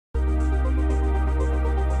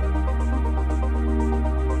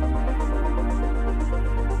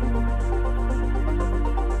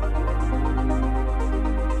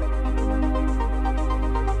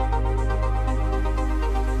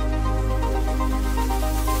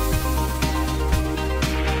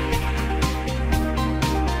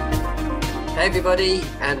Hey everybody,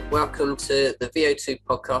 and welcome to the VO2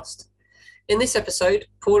 Podcast. In this episode,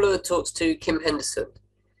 Paula talks to Kim Henderson.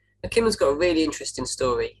 Now, Kim has got a really interesting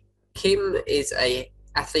story. Kim is an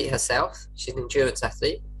athlete herself. She's an endurance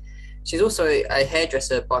athlete. She's also a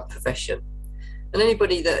hairdresser by profession. And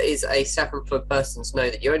anybody that is a self-employed person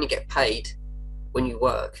know that you only get paid when you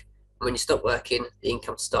work. And when you stop working, the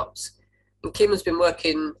income stops. And Kim has been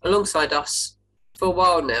working alongside us for a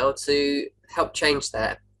while now to help change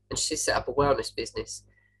that. And she's set up a wellness business.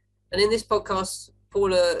 And in this podcast,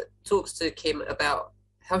 Paula talks to Kim about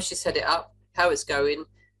how she set it up, how it's going,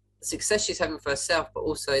 the success she's having for herself, but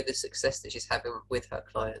also the success that she's having with her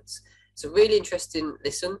clients. It's a really interesting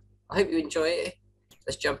listen. I hope you enjoy it.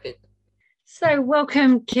 Let's jump in. So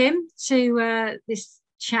welcome, Kim, to this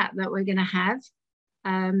chat that we're going to have.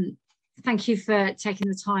 Thank you for taking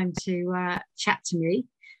the time to chat to me.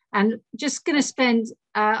 And just going to spend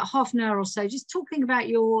half an hour or so just talking about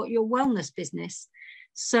your wellness business.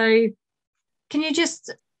 So can you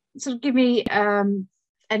just sort of give me an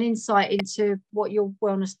insight into what your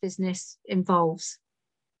wellness business involves?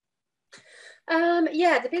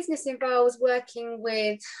 The business involves working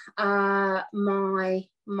with my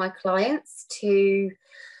clients to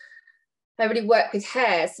I really work with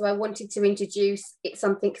hair, so I wanted to introduce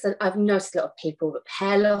something because I've noticed a lot of people with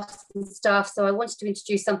hair loss and stuff. So I wanted to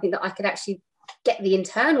introduce something that I could actually get the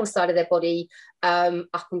internal side of their body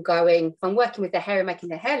up and going. If I'm working with their hair and making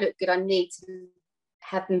their hair look good, I need to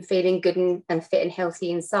have them feeling good and fit and healthy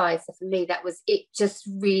inside. So for me, it just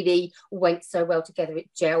really went so well together. It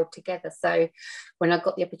gelled together. So when I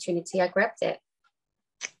got the opportunity, I grabbed it.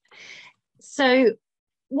 So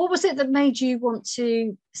what was it that made you want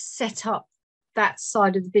to set up that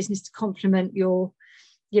side of the business to complement your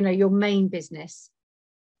main business?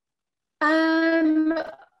 From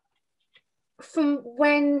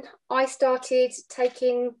when I started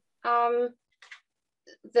taking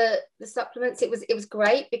the supplements, it was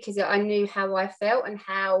great because I knew how I felt and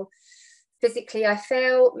how physically I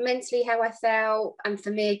felt, mentally how I felt, and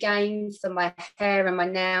for me again, for my hair and my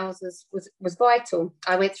nails was vital.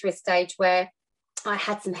 I went through a stage where I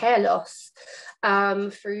had some hair loss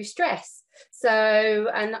through stress. So,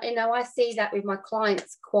 and I see that with my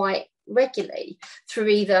clients quite regularly through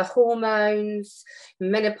either hormones,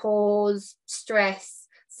 menopause, stress.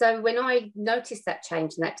 So when I noticed that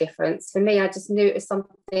change and that difference, for me, I just knew it was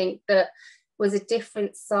something that was a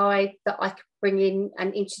different side that I could bring in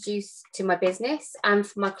and introduce to my business and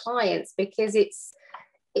for my clients, because it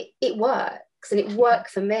works and it worked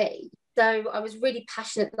for me. So I was really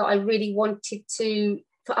passionate that I really wanted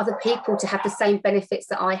for other people to have the same benefits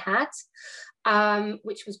that I had,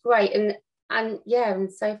 which was great. And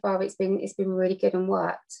so far it's been really good and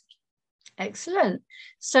worked. Excellent.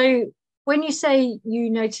 So when you say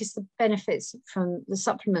you noticed the benefits from the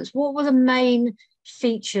supplements, what were the main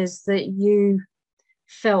features that you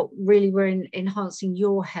felt really were enhancing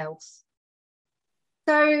your health?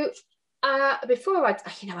 So before I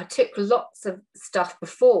took lots of stuff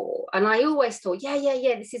before, and I always thought, yeah,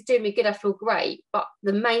 this is doing me good, I feel great. But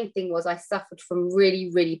the main thing was I suffered from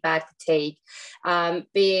really, really bad fatigue.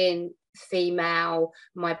 Being female,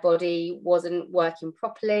 my body wasn't working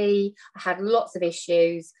properly. I had lots of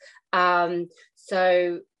issues.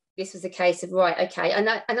 So this was a case of, right, okay. And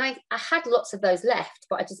I had lots of those left,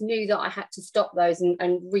 but I just knew that I had to stop those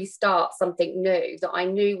and restart something new that I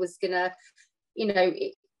knew was going to,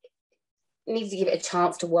 needed to give it a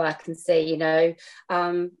chance to work and see,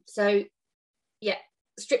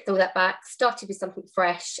 stripped all that back, started with something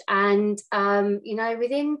fresh, and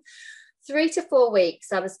within 3 to 4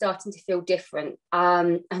 weeks I was starting to feel different,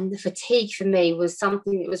 and the fatigue for me was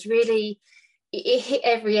something that was really, it hit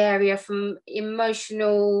every area, from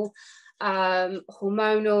emotional,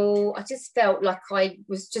 hormonal. I just felt like I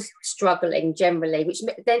was just struggling generally, which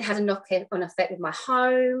then had a knock-on effect with my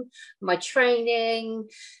home, my training,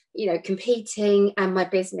 competing, and my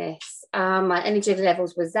business. My energy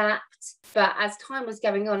levels were zapped. But as time was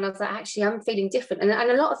going on, I was like, actually, I'm feeling different. And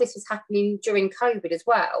a lot of this was happening during COVID as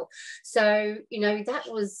well. So, that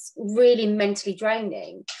was really mentally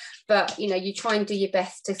draining. But, you try and do your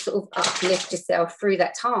best to sort of uplift yourself through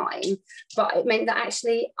that time. But it meant that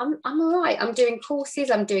actually I'm all right. I'm doing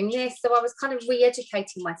courses, I'm doing this. So I was kind of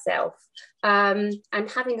re-educating myself and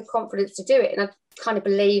having the confidence to do it. And I kind of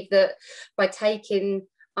believe that by taking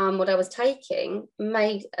what I was taking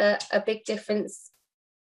made a big difference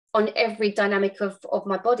on every dynamic of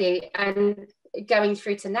my body. And going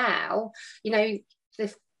through to now,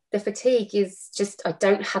 the fatigue is just, I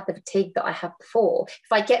don't have the fatigue that I had before.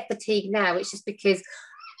 If I get fatigue now, it's just because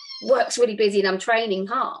work's really busy and I'm training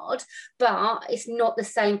hard, but it's not the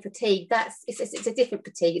same fatigue. It's a different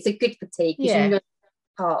fatigue. It's a good fatigue because you know it's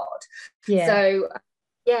hard. Yeah. So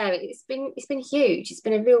yeah, it's been huge. It's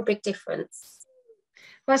been a real big difference.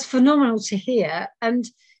 Well, that's phenomenal to hear. And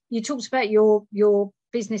you talked about your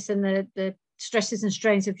business and the stresses and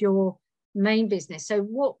strains of your main business. So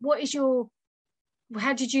what's your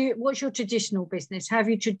traditional business? How have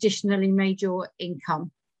you traditionally made your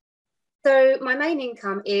income? So my main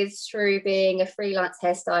income is through being a freelance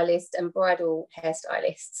hairstylist and bridal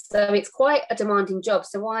hairstylist. So it's quite a demanding job.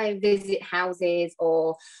 So I visit houses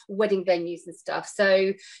or wedding venues and stuff.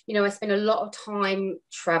 So, you know, I spend a lot of time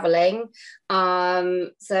traveling.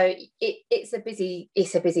 So it's a busy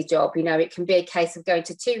job. You know, it can be a case of going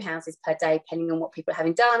to 2 houses per day, depending on what people are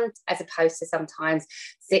having done, as opposed to sometimes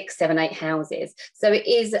 6, 7, 8 houses. So it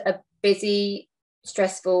is a busy,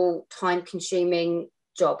 stressful, time-consuming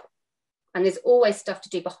job. And there's always stuff to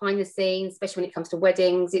do behind the scenes, especially when it comes to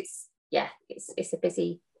weddings. It's a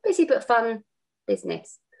busy but fun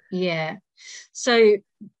business. Yeah. So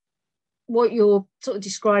what you're sort of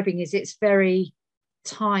describing is it's very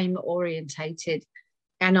time orientated,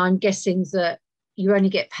 and I'm guessing that you only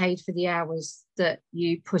get paid for the hours that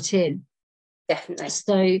you put in. Definitely.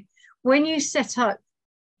 So when you set up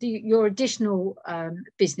your additional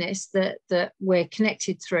business that we're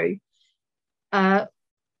connected through,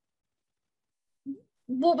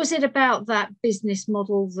 what was it about that business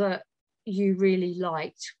model that you really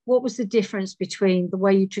liked? What was the difference between the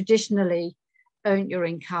way you traditionally earned your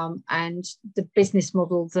income and the business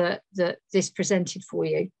model that this presented for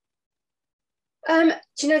you? Do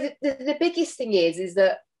you know, the biggest thing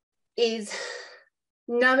is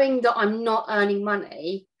knowing that I'm not earning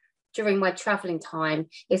money during my traveling time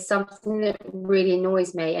is something that really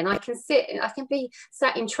annoys me. And I can be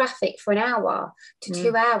sat in traffic for an hour to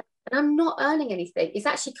 2 hours, and I'm not earning anything. It's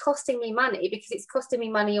actually costing me money because it's costing me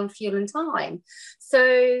money on fuel and time.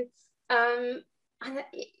 So and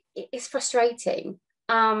it's frustrating.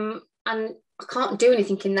 And I can't do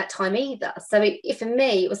anything in that time either. So for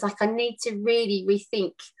me, it was like I need to really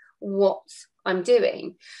rethink what I'm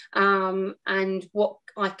doing and what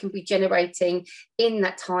I can be generating in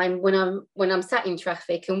that time when I'm sat in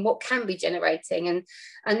traffic, and what can be generating, and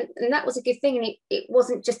that was a good thing. And it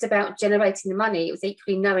wasn't just about generating the money, it was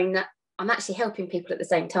equally knowing that I'm actually helping people at the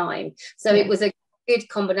same time. So it was a good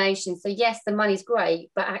combination. So yes, the money's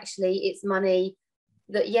great, but actually it's money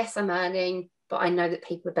that, yes, I'm earning, but I know that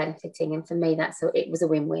people are benefiting, and for me it was a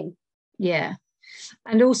win-win. Yeah.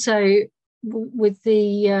 And also with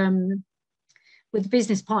the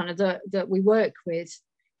business partner that we work with,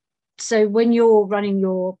 so when you're running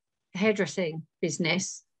your hairdressing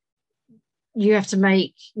business, you have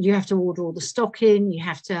to order all the stock in, you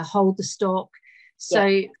have to hold the stock.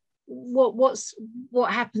 So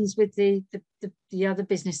what happens with the other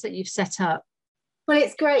business that you've set up? Well,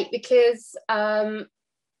 it's great because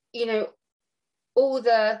you know, all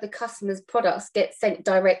the customers' products get sent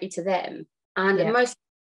directly to them, and most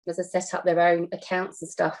are set up their own accounts and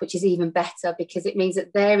stuff, which is even better because it means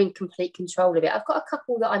that they're in complete control of it. I've got a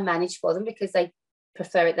couple that I manage for them because they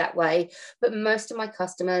prefer it that way, but most of my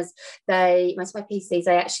customers, most of my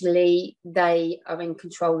PCs, they are in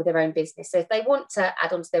control of their own business. So if they want to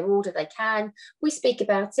add on to their order, they can. We speak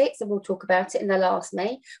about it, so we'll talk about it and they'll ask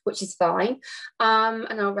me, which is fine,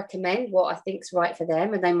 and I'll recommend what I think's right for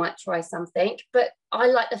them, and they might try something. But I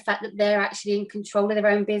like the fact that they're actually in control of their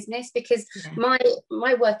own business, because my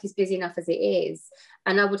work is busy enough as it is,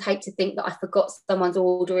 and I would hate to think that I forgot someone's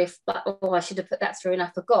order I should have put that through and I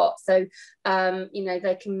forgot. So you know,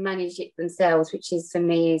 they can manage it themselves, which is, for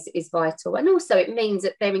me, is vital. And also it means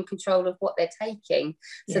that they're in control of what they're taking.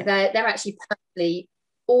 So they're actually personally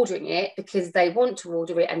ordering it because they want to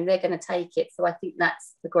order it and they're going to take it. So I think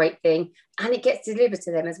that's the great thing, and it gets delivered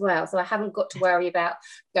to them as well. So I haven't got to worry about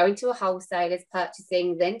going to a wholesaler's,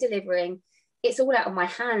 purchasing, then delivering. It's all out of my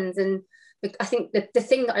hands. And I think the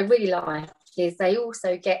thing that I really like is they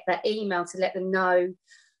also get that email to let them know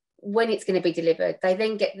when it's going to be delivered. They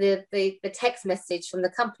then get the text message from the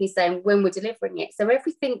company saying when we're delivering it. So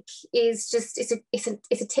everything is just it's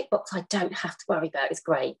a tick box I don't have to worry about. It's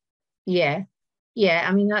great. I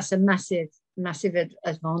mean, that's a massive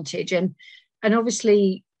advantage, and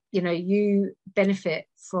obviously, you know, you benefit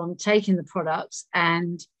from taking the products,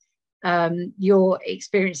 and your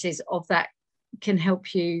experiences of that can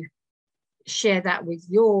help you share that with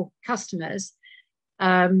your customers.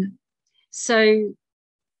 So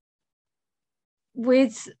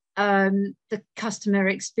with the customer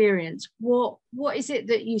experience, what is it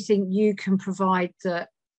that you think you can provide that,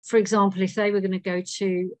 for example, if they were going to go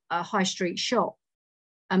to a high street shop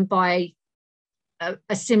and buy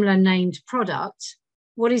a similar named product,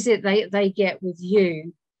 what is it they get with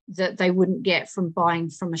you that they wouldn't get from buying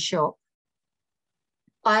from a shop?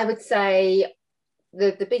 I would say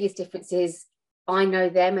the biggest difference is I know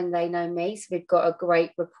them and they know me, so we've got a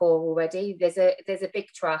great rapport already. There's a big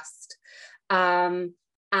trust,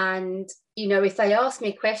 and if they ask me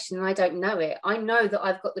a question and I don't know it, I know that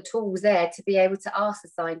I've got the tools there to be able to ask the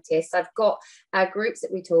scientists. I've got our groups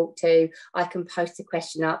that we talk to. I can post a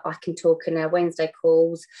question up. I can talk in our Wednesday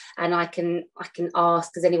calls, and I can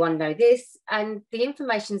ask, does anyone know this? And the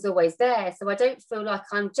information's always there, so I don't feel like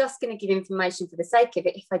I'm just going to give information for the sake of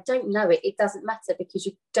it. If I don't know it, it doesn't matter, because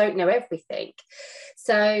you don't know everything.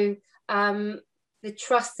 So the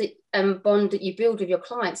trust and bond that you build with your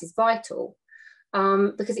clients is vital.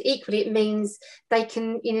 Because equally it means they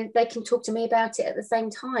can talk to me about it at the same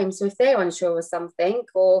time. So if they're unsure of something,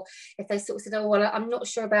 or if they sort of said, oh well, I'm not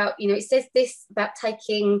sure about, it says this about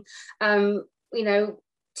taking 2 in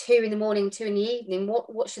the morning, 2 in the evening,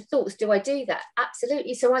 what's your thoughts? Do I do that?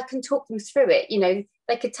 Absolutely. So I can talk them through it.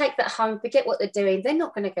 They could take that home, forget what they're doing. They're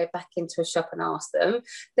not going to go back into a shop and ask them.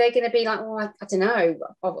 They're going to be like, well, I don't know,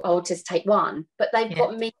 I'll just take one. But they've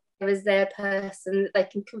got me as their person that they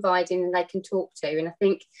can confide in and they can talk to. And I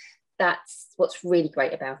think that's what's really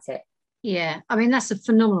great about it. Yeah, I mean, that's a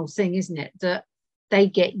phenomenal thing, isn't it? That they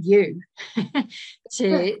get you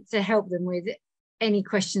to help them with any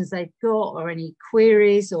questions they've got, or any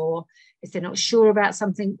queries, or if they're not sure about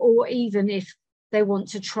something, or even if they want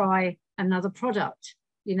to try another product.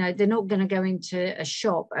 They're not going to go into a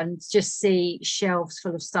shop and just see shelves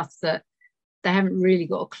full of stuff that they haven't really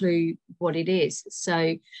got a clue what it is.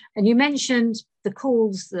 So, and you mentioned the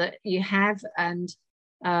calls that you have and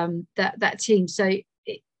that team. So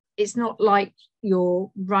it's not like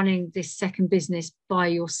you're running this second business by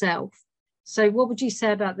yourself. So what would you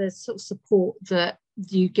say about the sort of support that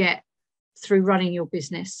you get through running your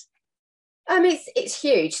business? It's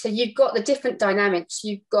huge. So you've got the different dynamics.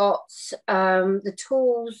 You've got the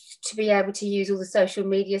tools to be able to use all the social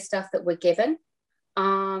media stuff that we're given,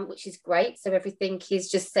 which is great. So everything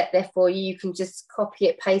is just set there for you. You can just copy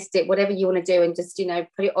it, paste it, whatever you want to do, and just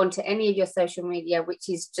put it onto any of your social media, which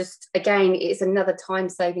is just, again, it's another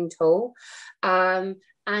time-saving tool. And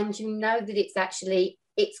that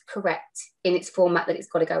it's correct in its format that it's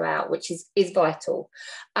got to go out, which is vital.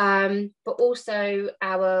 But also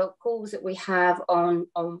our calls that we have on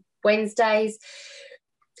Wednesdays,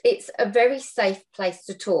 it's a very safe place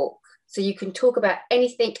to talk. So you can talk about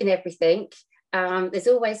anything and everything. There's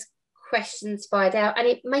always questions fired out, and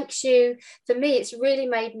it makes you, for me, it's really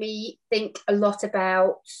made me think a lot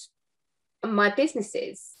about my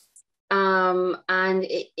businesses. And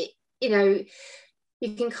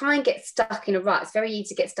you can kind of get stuck in a rut. It's very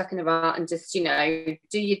easy to get stuck in a rut and just,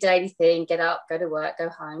 do your daily thing, get up, go to work, go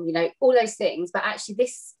home, all those things. But actually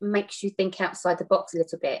this makes you think outside the box a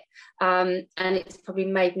little bit. And it's probably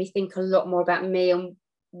made me think a lot more about me and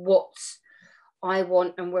what I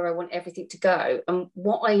want and where I want everything to go and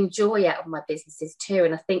what I enjoy out of my businesses too.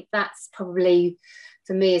 And I think that's probably,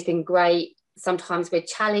 for me, has been great. Sometimes we're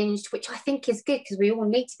challenged, which I think is good, because we all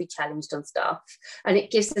need to be challenged on stuff, and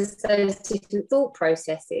it gives us those different thought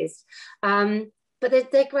processes. But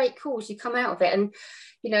they're great calls. You come out of it and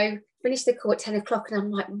finish the call at 10 o'clock, and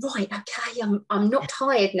I'm like, right, okay, I'm not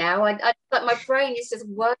tired now. I like, my brain is just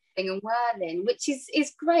working and whirling, which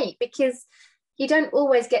is great, because you don't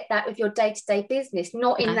always get that with your day-to-day business,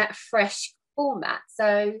 not in that fresh format. So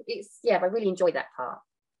I really enjoy that part.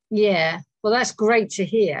 Yeah, well, that's great to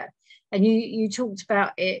hear. And you talked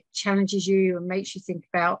about it challenges you and makes you think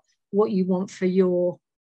about what you want for your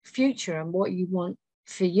future and what you want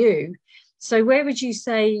for you. So where would you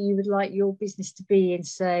say you would like your business to be in,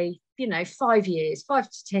 say, 5 years, 5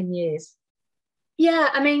 to 10 years? Yeah,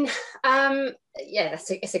 I mean,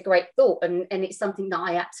 it's a great thought, and it's something that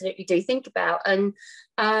I absolutely do think about. And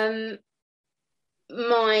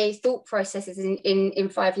my thought process is in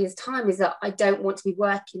 5 years' time is that I don't want to be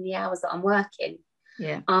working the hours that I'm working.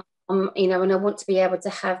 Yeah. And I want to be able to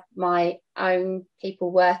have my own people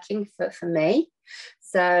working for me.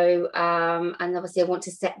 So, and obviously I want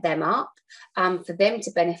to set them up for them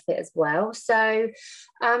to benefit as well. So,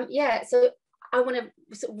 so I want to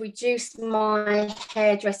sort of reduce my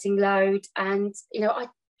hairdressing load. And,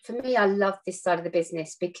 for me, I love this side of the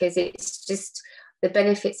business, because it's just, the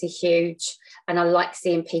benefits are huge, and I like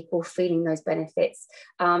seeing people feeling those benefits.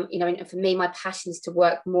 And for me, my passion is to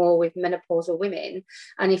work more with menopausal women.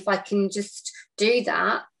 And if I can just do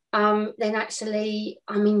that, then actually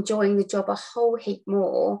I'm enjoying the job a whole heap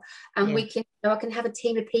more. And I can have a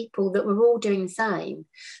team of people that we're all doing the same.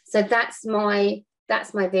 So that's my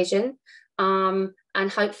vision. And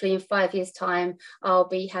and hopefully in 5 years' time, I'll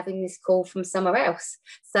be having this call from somewhere else.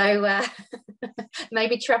 So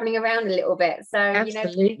maybe traveling around a little bit. So,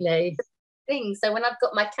 absolutely. Things. So when I've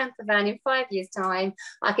got my camper van in 5 years' time,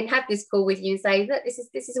 I can have this call with you and say, look, this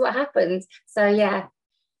is what happened. So yeah.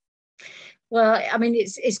 Well, I mean,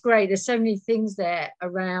 it's great. There's so many things there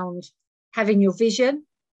around having your vision,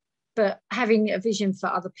 but having a vision for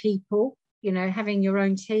other people, having your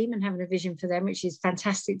own team and having a vision for them, which is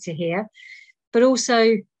fantastic to hear. But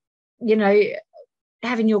also,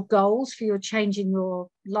 having your goals for your change in your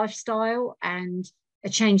lifestyle and a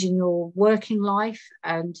change in your working life,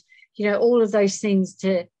 and all of those things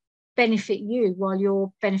to benefit you while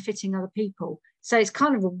you're benefiting other people. So it's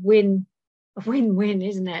kind of a win-win,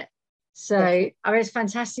 isn't it? So I mean, it's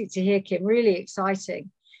fantastic to hear, Kim. Really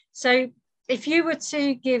exciting. So if you were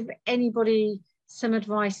to give anybody some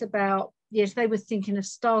advice about, if they were thinking of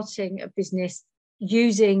starting a business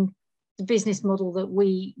using the business model that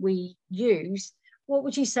we use, what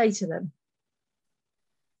would you say to them?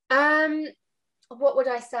 What would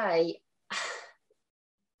I say?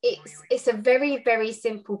 It's a very, very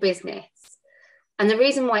simple business. And the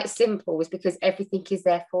reason why it's simple is because everything is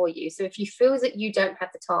there for you. So if you feel that you don't have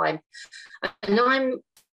the time, and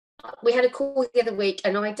we had a call the other week,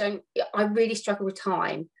 and I really struggle with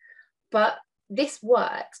time, but this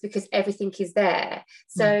works because everything is there.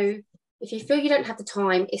 So if you feel you don't have the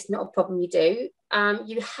time, it's not a problem. You do.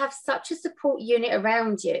 You have such a support unit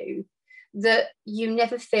around you that you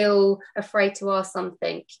never feel afraid to ask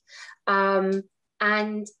something.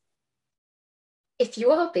 And if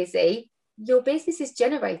you are busy, your business is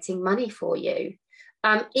generating money for you.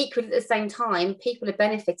 Equally at the same time, people are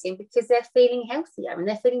benefiting because they're feeling healthier and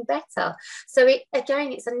they're feeling better. So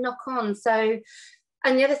it's a knock on. So,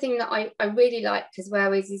 and the other thing that I really liked as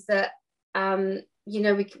well is that,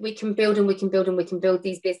 we can build and we can build and we can build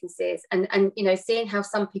these businesses, and seeing how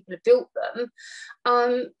some people have built them,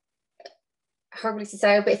 horribly to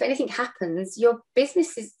say, but if anything happens, your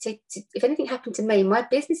business is if anything happened to me, my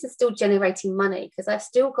business is still generating money because I've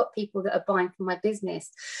still got people that are buying from my business.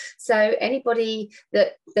 So anybody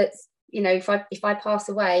that's if I pass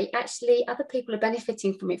away, actually other people are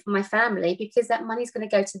benefiting from it, from my family, because that money's going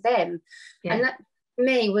to go to them. And that for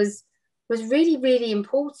me was really, really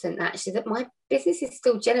important, actually, that my business is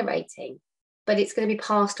still generating, but it's going to be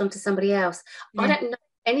passed on to somebody else. I don't know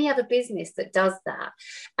any other business that does that.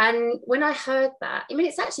 And when I heard that, I mean,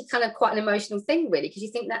 it's actually kind of quite an emotional thing, really, because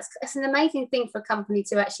you think that's an amazing thing for a company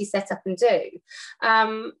to actually set up and do.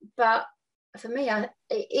 But for me,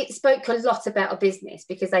 it spoke a lot about a business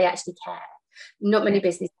because they actually care. Not many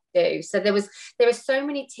businesses do. So there are so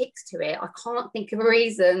many ticks to it. I can't think of a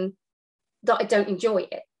reason that I don't enjoy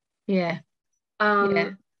it.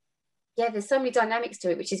 There's so many dynamics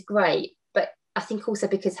to it, which is great. But I think also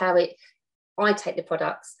because I take the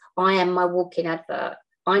products. I am my walk-in advert.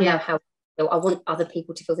 I know how I feel. I want other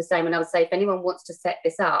people to feel the same. And I would say if anyone wants to set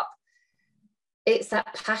this up, it's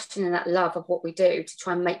that passion and that love of what we do to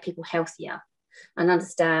try and make people healthier and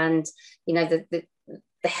understand, the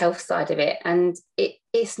health side of it. And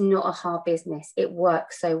it's not a hard business. It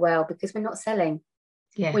works so well because we're not selling.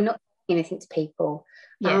 We're not selling anything to people.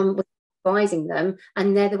 We're advising them,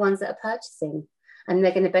 and they're the ones that are purchasing, and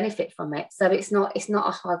they're going to benefit from it. So it's not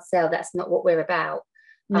a hard sell. That's not what we're about.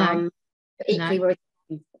 Equally,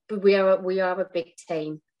 we are a big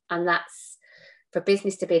team, and that's for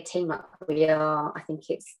business to be a team up. We are. I think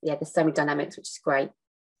it's there's so many dynamics, which is great.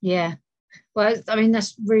 Yeah, well, I mean,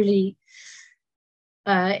 that's really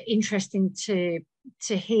interesting to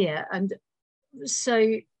hear. And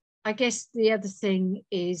so I guess the other thing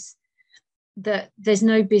is that there's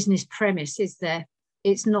no business premise, is there?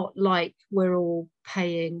 It's not like we're all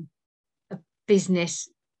paying a business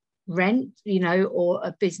rent, or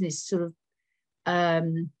a business sort of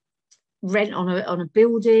rent on a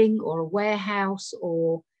building or a warehouse,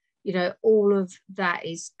 or all of that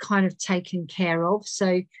is kind of taken care of.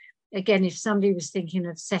 So again, if somebody was thinking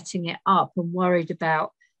of setting it up and worried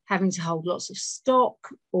about having to hold lots of stock,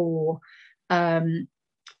 or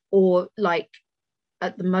like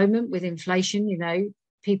at the moment with inflation,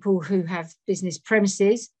 people who have business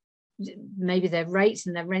premises, maybe their rates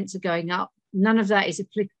and their rents are going up. None of that is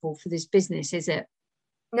applicable for this business, is it?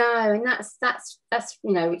 No, and that's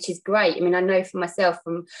which is great. I mean, I know for myself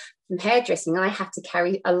from hairdressing, I have to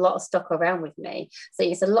carry a lot of stock around with me. So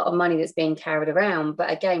it's a lot of money that's being carried around. But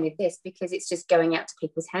again, with this, because it's just going out to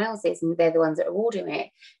people's houses and they're the ones that are ordering it,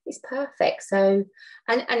 it's perfect. So,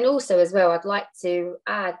 and also as well, I'd like to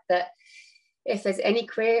add that if there's any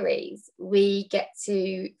queries, we get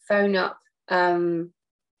to phone up the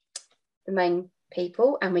main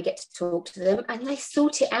people and we get to talk to them, and they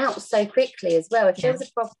sort it out so quickly as well. If there was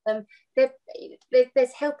a problem,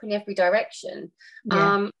 there's help in every direction.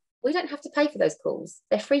 We don't have to pay for those calls.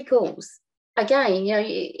 They're free calls. Again, you know,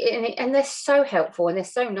 and they're so helpful and they're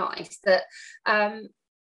so nice that I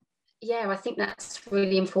think that's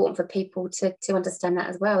really important for people to understand that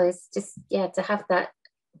as well. Is just to have that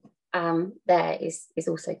there is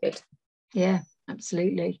also good. Yeah,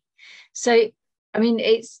 absolutely. So I mean,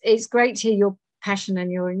 it's great to hear your passion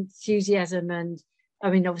and your enthusiasm, and I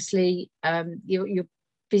mean, obviously your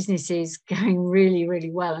business is going really,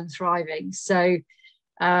 really well and thriving. So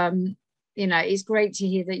you know, it's great to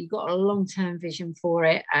hear that you've got a long-term vision for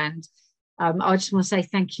it, and I just want to say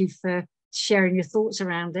thank you for sharing your thoughts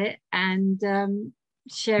around it and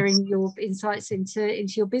sharing your insights into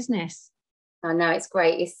your business. I know, it's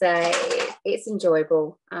great. It's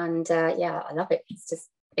enjoyable, and I love it. It's just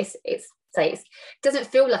it doesn't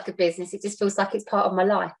feel like a business. It just feels like it's part of my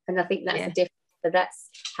life, and I think that's the difference. But that's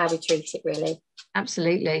how we treat it, really.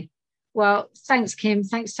 Absolutely. Well, thanks, Kim.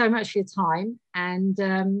 Thanks so much for your time,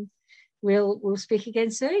 and we'll speak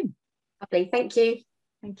again soon. Lovely. Thank you.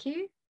 Thank you.